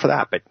financially plan for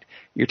that? But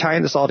you're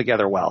tying this all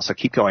together well. So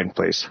keep going,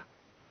 please.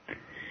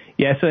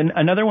 Yeah, so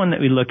another one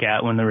that we look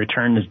at when the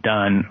return is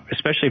done,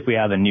 especially if we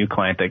have a new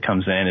client that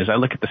comes in, is I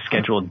look at the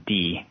Schedule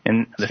D.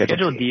 And the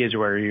Schedule D is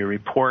where you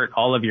report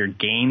all of your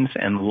gains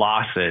and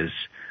losses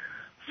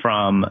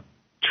from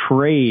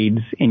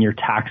trades in your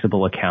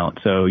taxable account,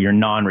 so your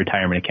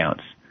non-retirement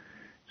accounts.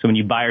 So when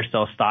you buy or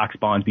sell stocks,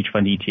 bonds, mutual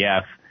fund,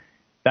 ETF,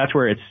 that's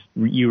where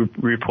you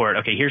report,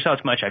 okay, here's how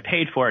much I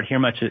paid for it,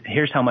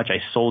 here's how much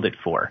I sold it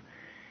for.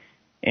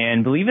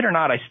 And believe it or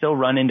not, I still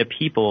run into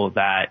people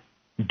that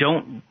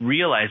don't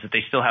realize that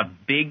they still have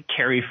big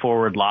carry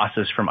forward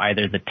losses from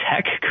either the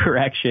tech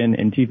correction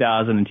in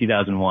 2000 and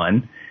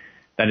 2001.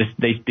 That is,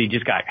 they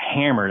just got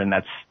hammered, and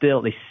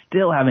they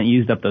still haven't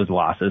used up those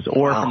losses,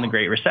 or from the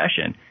Great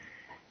Recession.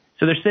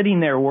 So they're sitting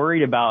there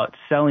worried about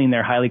selling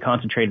their highly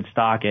concentrated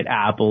stock at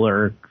Apple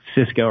or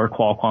Cisco or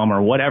Qualcomm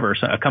or whatever,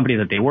 a company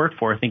that they work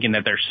for, thinking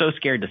that they're so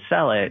scared to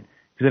sell it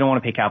because they don't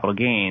want to pay capital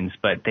gains,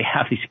 but they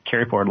have these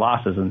carry forward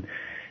losses, and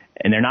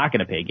they're not going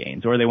to pay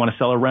gains, or they want to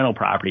sell a rental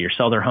property or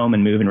sell their home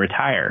and move and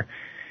retire.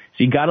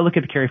 So you got to look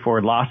at the carry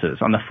forward losses.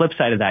 On the flip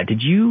side of that,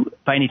 did you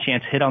by any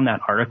chance hit on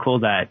that article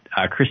that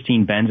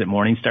Christine Benz at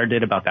Morningstar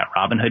did about that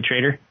Robinhood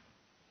trader?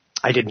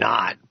 I did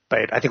not,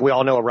 but I think we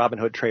all know a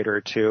Robinhood trader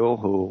or two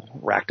who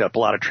racked up a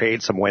lot of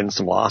trades, some wins,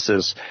 some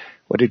losses.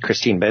 What did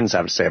Christine Benz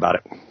have to say about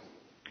it?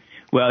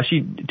 Well,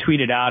 she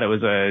tweeted out, it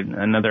was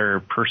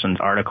another person's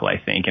article, I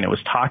think, and it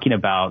was talking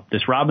about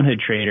this Robinhood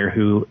trader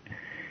who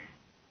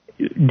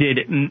did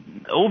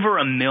over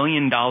 $1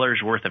 million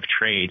worth of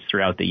trades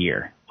throughout the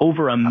year.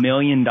 Over $1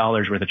 million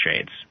worth of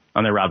trades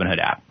on their Robinhood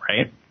app,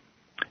 right?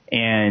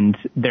 And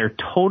their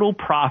total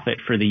profit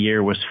for the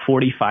year was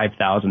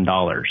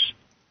 $45,000.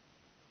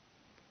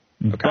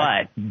 Okay.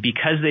 But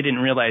because they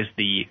didn't realize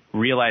the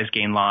realized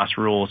gain loss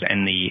rules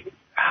and the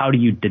how do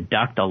you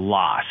deduct a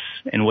loss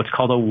and what's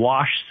called a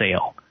wash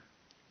sale,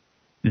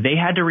 they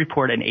had to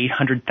report an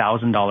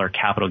 $800,000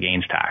 capital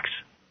gains tax.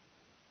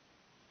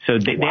 So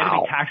they had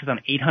to pay taxes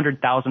on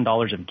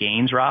 $800,000 of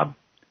gains, Rob,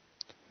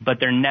 but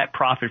their net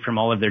profit from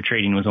all of their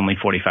trading was only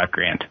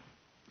 $45,000.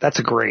 That's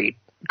a great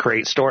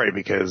story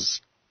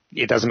because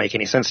it doesn't make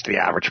any sense to the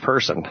average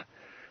person.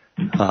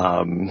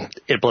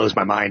 It blows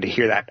my mind to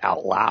hear that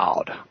out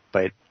loud.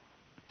 But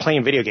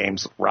playing video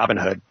games,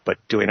 Robinhood, but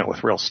doing it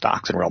with real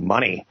stocks and real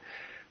money,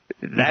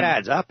 that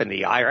adds up, and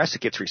the IRS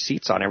gets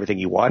receipts on everything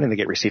you won, and they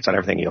get receipts on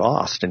everything you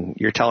lost. And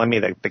you're telling me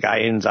that the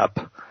guy ends up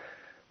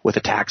with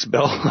a tax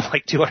bill of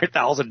like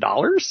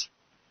 $200,000?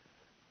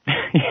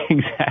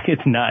 Exactly.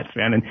 It's nuts,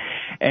 man.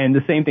 And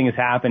the same thing is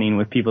happening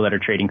with people that are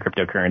trading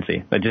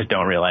cryptocurrency that just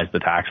don't realize the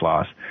tax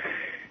loss.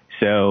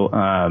 So,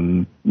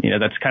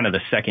 that's kind of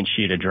the second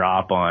shoe to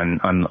drop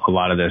on a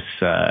lot of this.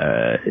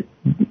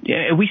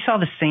 We saw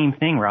the same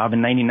thing, Rob,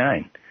 in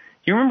 99.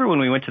 you remember when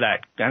we went to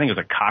that, I think it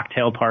was a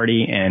cocktail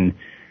party, and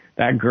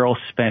that girl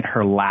spent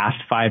her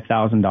last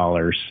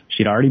 $5,000.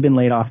 She'd already been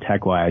laid off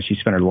tech-wise. She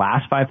spent her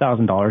last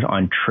 $5,000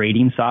 on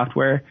trading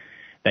software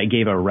that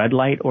gave a red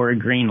light or a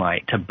green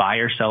light to buy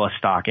or sell a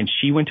stock. And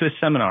she went to a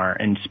seminar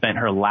and spent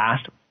her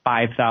last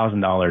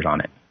 $5,000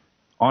 on it,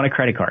 on a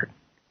credit card.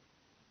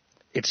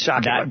 It's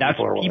shocking.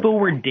 People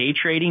were day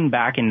trading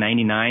back in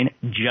 99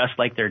 just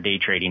like they're day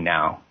trading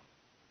now.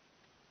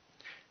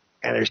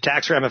 And there's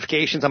tax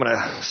ramifications. I'm going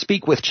to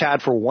speak with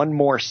Chad for one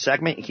more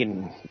segment. You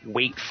can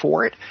wait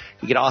for it.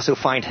 You can also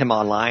find him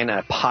online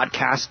at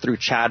podcast through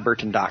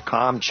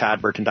chadburton.com.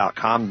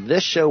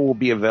 This show will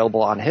be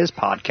available on his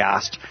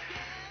podcast,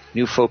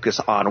 New Focus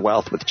on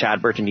Wealth with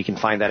Chad Burton. You can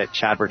find that at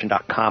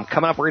chadburton.com.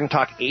 Coming up, we're going to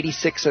talk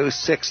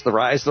 8606, the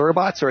rise of the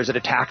robots, or is it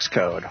a tax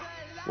code?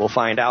 We'll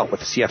find out with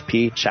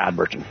CFP Chad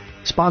Burton.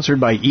 Sponsored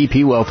by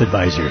EP Wealth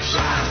Advisors.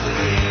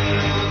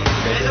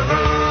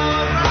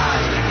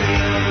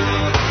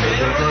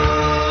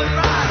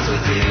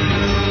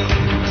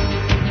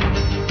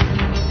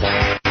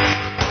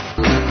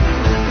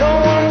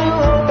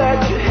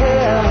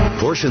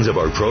 Portions of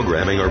our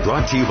programming are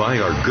brought to you by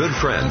our good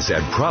friends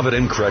at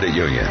Provident Credit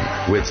Union.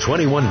 With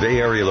 21 Bay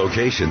Area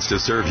locations to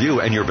serve you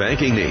and your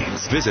banking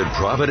needs, visit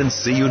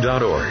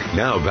providencecu.org.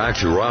 Now back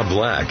to Rob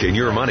Black and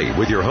Your Money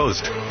with your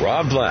host,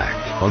 Rob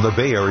Black, on the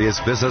Bay Area's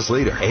business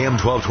leader, AM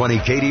 1220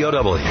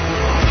 KDOW.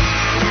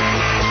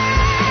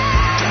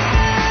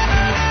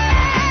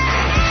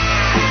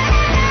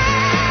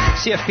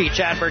 CFP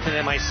Chad Burton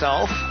and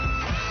myself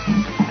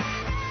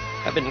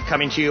have been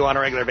coming to you on a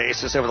regular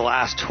basis over the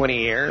last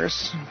 20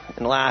 years.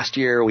 And last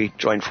year, we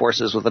joined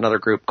forces with another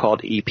group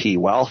called EP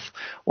Wealth.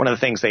 One of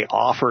the things they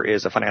offer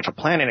is a financial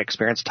planning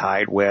experience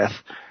tied with,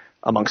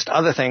 amongst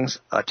other things,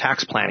 a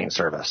tax planning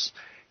service.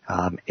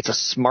 It's a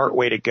smart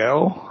way to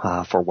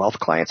go for wealth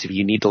clients. If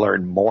you need to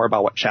learn more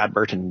about what Chad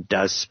Burton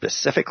does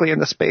specifically in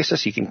this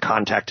basis, you can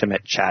contact him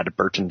at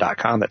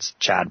chadburton.com. That's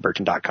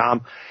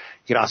chadburton.com.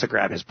 You can also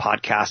grab his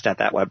podcast at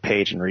that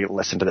webpage and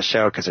re-listen to the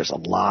show because there's a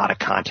lot of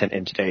content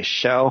in today's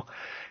show.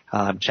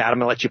 Chad, I'm going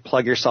to let you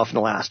plug yourself in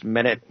the last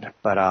minute,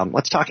 but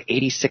let's talk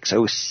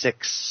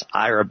 8606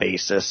 IRA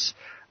basis.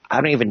 I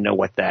don't even know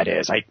what that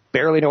is. I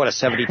barely know what a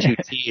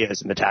 72T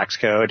is in the tax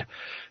code.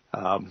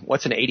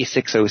 What's an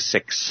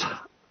 8606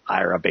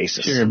 IRA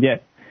basis? Sure, yeah.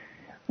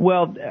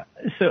 Well,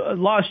 so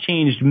laws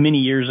changed many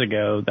years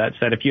ago that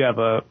said if you have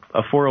a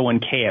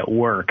 401k at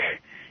work,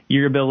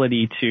 your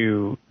ability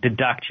to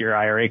deduct your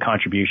IRA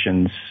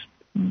contributions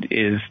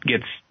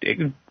gets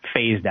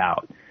phased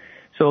out.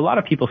 So a lot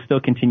of people still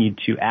continue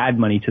to add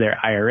money to their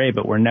IRA,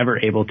 but were never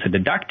able to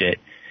deduct it.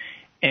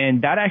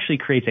 And that actually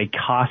creates a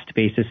cost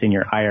basis in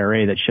your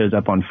IRA that shows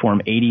up on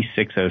Form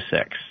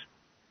 8606.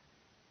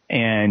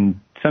 And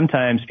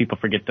sometimes people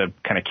forget to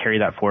kind of carry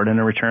that forward in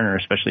a return, or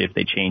especially if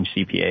they change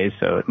CPAs.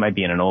 So it might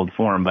be in an old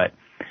form, but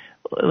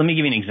let me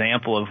give you an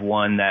example of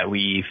one that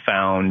we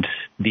found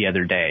the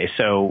other day.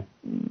 So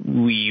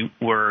we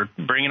were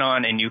bringing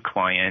on a new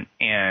client,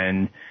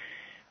 and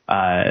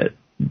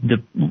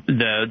the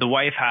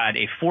wife had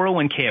a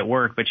 401k at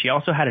work, but she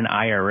also had an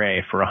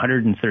IRA for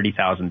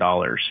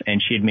 $130,000,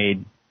 and she had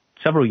made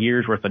several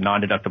years worth of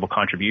non-deductible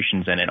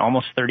contributions in it,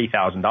 almost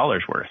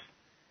 $30,000 worth.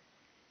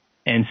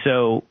 And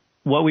so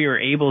what we were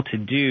able to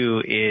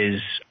do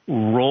is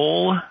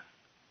roll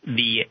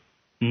the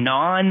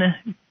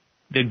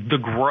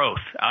growth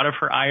out of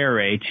her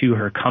IRA to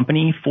her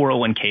company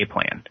 401k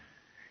plan.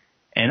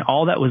 And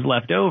all that was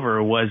left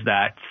over was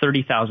that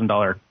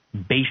 $30,000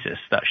 basis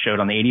that showed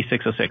on the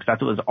 8606.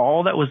 That was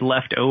all that was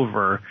left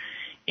over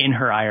in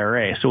her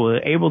IRA. So we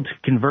were able to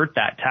convert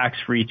that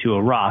tax-free to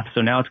a Roth.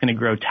 So now it's going to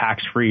grow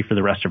tax-free for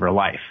the rest of her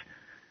life.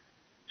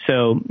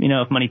 So, you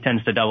know, if money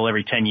tends to double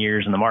every 10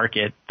 years in the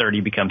market,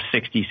 30 becomes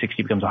 60,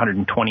 60 becomes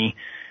 120,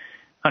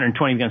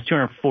 120 becomes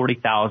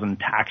 240,000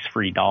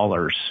 tax-free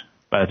dollars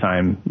by the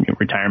time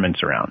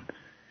retirement's around.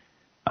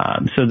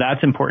 So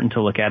that's important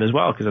to look at as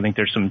well, because I think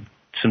there's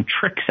some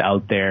tricks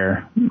out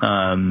there.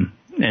 And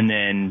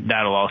then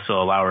that'll also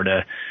allow her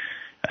to,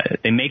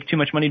 they make too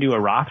much money to do a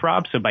Roth,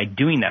 Rob. So by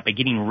doing that, by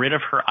getting rid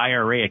of her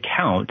IRA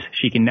account,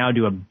 she can now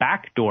do a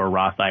backdoor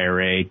Roth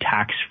IRA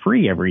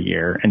tax-free every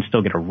year and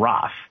still get a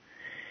Roth.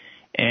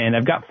 And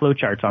I've got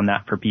flowcharts on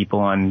that for people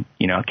on,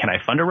 you know, can I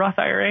fund a Roth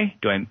IRA?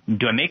 Do I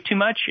make too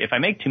much? If I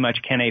make too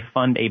much, can I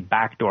fund a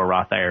backdoor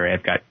Roth IRA?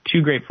 I've got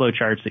two great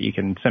flowcharts that you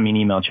can send me an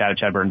email,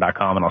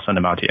 chad@chadburton.com, and I'll send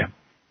them out to you.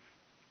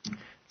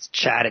 It's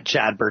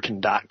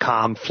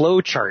chad@chadburton.com.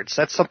 Flowcharts,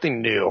 that's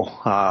something new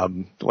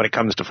when it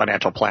comes to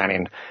financial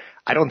planning.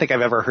 I don't think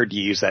I've ever heard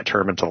you use that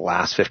term until the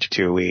last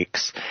 52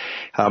 weeks.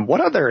 What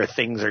other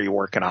things are you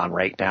working on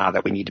right now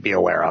that we need to be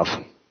aware of?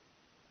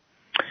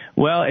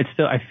 Well, it's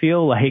still, I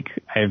feel like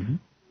I've,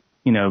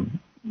 you know,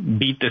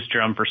 beat this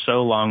drum for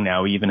so long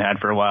now. We even had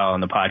for a while on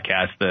the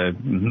podcast the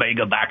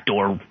mega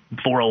backdoor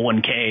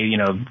 401k, you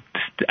know,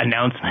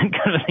 announcement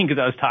kind of thing,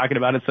 because I was talking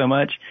about it so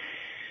much.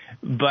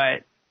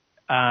 But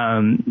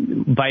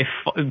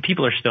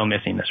people are still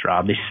missing this,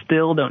 Rob. They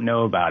still don't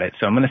know about it.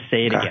 So I'm going to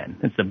say it again.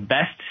 It's the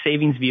best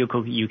savings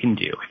vehicle you can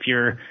do. If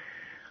you're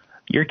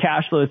your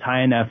cash flow is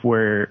high enough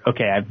where,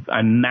 okay,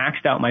 I'm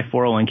maxed out my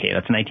 401k.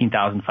 That's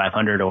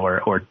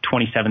 $19,500 or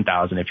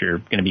 $27,000 if you're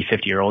going to be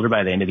 50 or older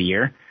by the end of the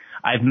year.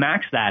 I've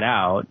maxed that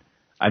out.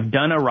 I've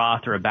done a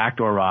Roth or a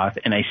backdoor Roth,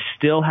 and I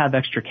still have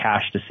extra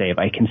cash to save.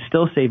 I can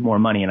still save more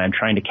money, and I'm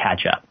trying to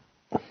catch up.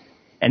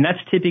 And that's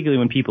typically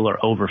when people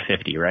are over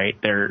 50, right?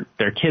 Their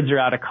kids are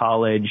out of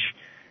college.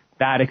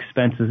 That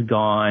expense is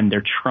gone.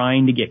 They're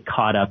trying to get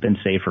caught up and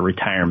save for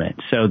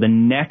retirement. So the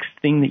next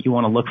thing that you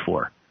want to look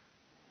for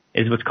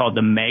is what's called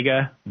the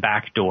Mega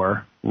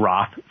Backdoor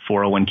Roth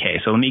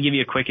 401k. So let me give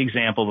you a quick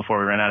example before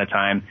we run out of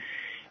time.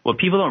 What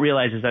people don't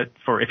realize is that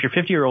if you're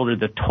 50 or older,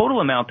 the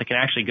total amount that can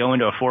actually go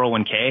into a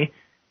 401k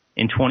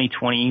in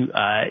 2021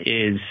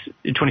 is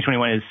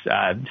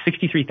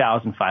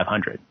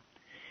 $63,500.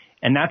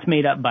 And that's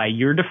made up by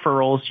your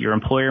deferrals, your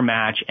employer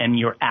match, and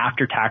your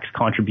after-tax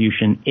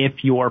contribution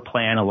if your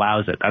plan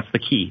allows it. That's the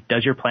key.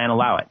 Does your plan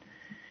allow it?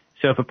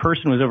 So if a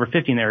person was over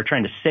 50 and they were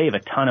trying to save a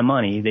ton of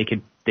money, they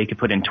could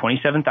put in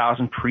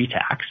 $27,000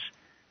 pre-tax.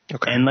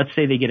 Okay. And let's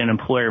say they get an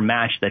employer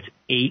match that's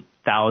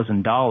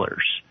 $8,000.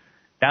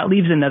 That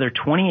leaves another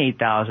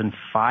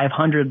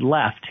 $28,500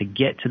 left to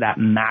get to that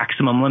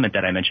maximum limit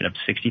that I mentioned of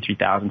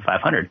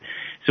 $63,500.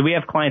 So we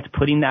have clients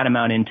putting that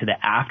amount into the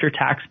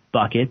after-tax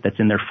bucket that's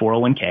in their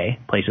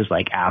 401k, places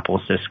like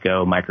Apple,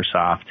 Cisco,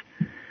 Microsoft,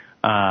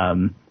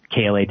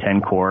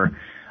 KLA-10 Core.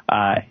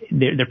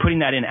 They're putting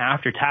that in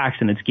after tax,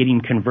 and it's getting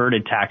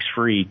converted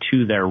tax-free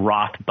to their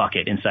Roth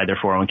bucket inside their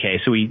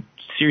 401k. So we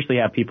seriously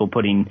have people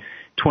putting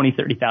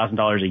 $20,000,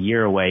 $30,000 a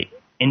year away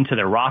into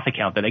their Roth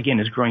account that,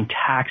 again, is growing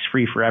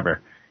tax-free forever.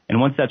 And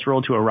once that's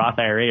rolled to a Roth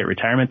IRA at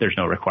retirement, there's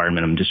no required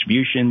minimum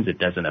distributions. It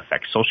doesn't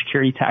affect Social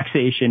Security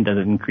taxation,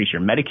 doesn't increase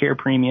your Medicare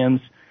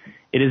premiums.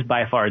 It is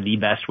by far the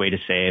best way to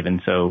save.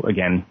 And so,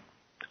 again,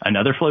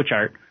 another flow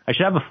chart. I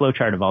should have a flow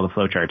chart of all the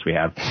flow charts we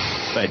have,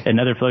 but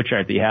another flow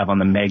chart that you have on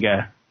the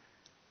Mega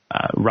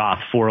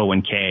Roth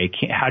 401k.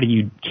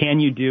 Can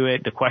you do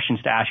it? The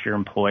questions to ask your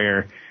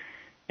employer.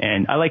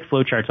 And I like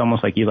flow charts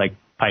almost like you like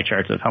pie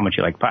charts of how much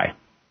you like pie.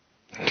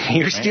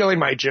 You're stealing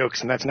my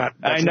jokes, and that's not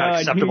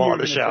acceptable on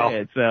the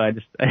show. So I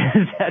just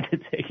had to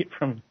take it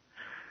from.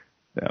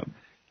 So.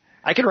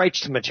 I can write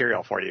some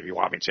material for you if you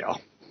want me to.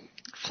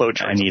 Flow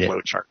charts.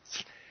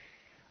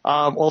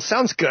 Well,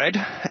 sounds good,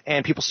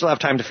 and people still have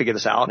time to figure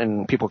this out,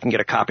 and people can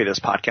get a copy of this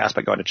podcast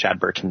by going to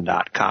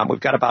chadburton.com. We've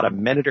got about a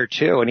minute or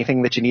two.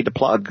 Anything that you need to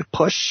plug,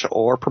 push,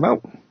 or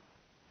promote?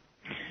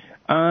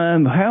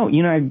 Well,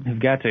 I've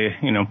got to,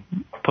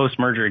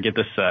 post-merger get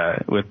this,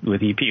 with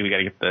EP, we got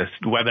to get the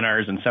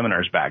webinars and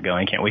seminars back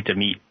going. Can't wait to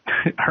meet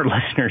our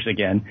listeners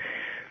again.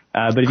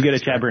 But if you go to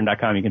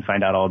chadburton.com, you can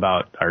find out all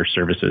about our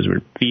services. We're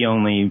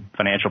fee-only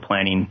financial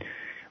planning.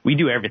 We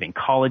do everything.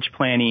 College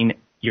planning,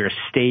 your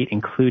estate,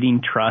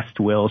 including trust,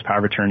 wills, power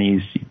of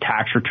attorneys,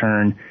 tax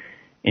return,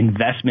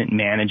 investment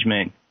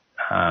management,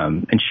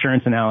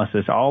 insurance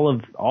analysis,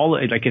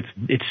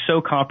 it's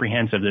so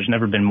comprehensive. There's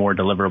never been more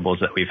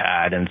deliverables that we've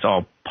had, and it's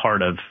all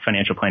part of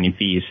financial planning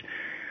fees.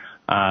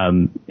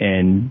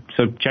 And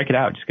so check it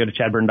out. Just go to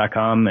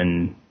chadburton.com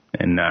and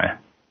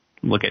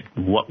look at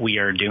what we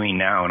are doing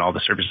now and all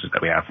the services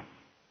that we have.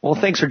 Well,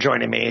 thanks for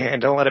joining me,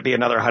 and don't let it be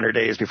another 100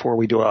 days before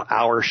we do an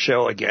hour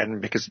show again,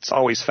 because it's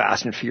always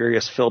fast and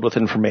furious, filled with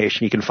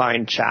information. You can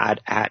find Chad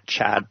at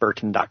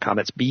chadburton.com.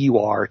 That's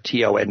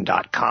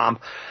BURTON.com.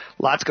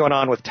 Lots going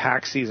on with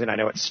tax season. I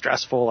know it's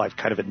stressful. I've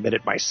kind of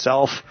admitted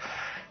myself.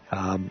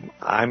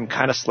 I'm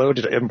kind of slow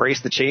to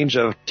embrace the change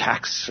of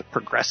tax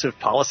progressive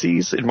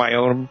policies in my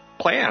own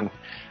plan,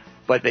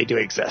 but they do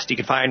exist. You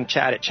can find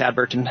Chad at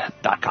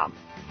chadburton.com.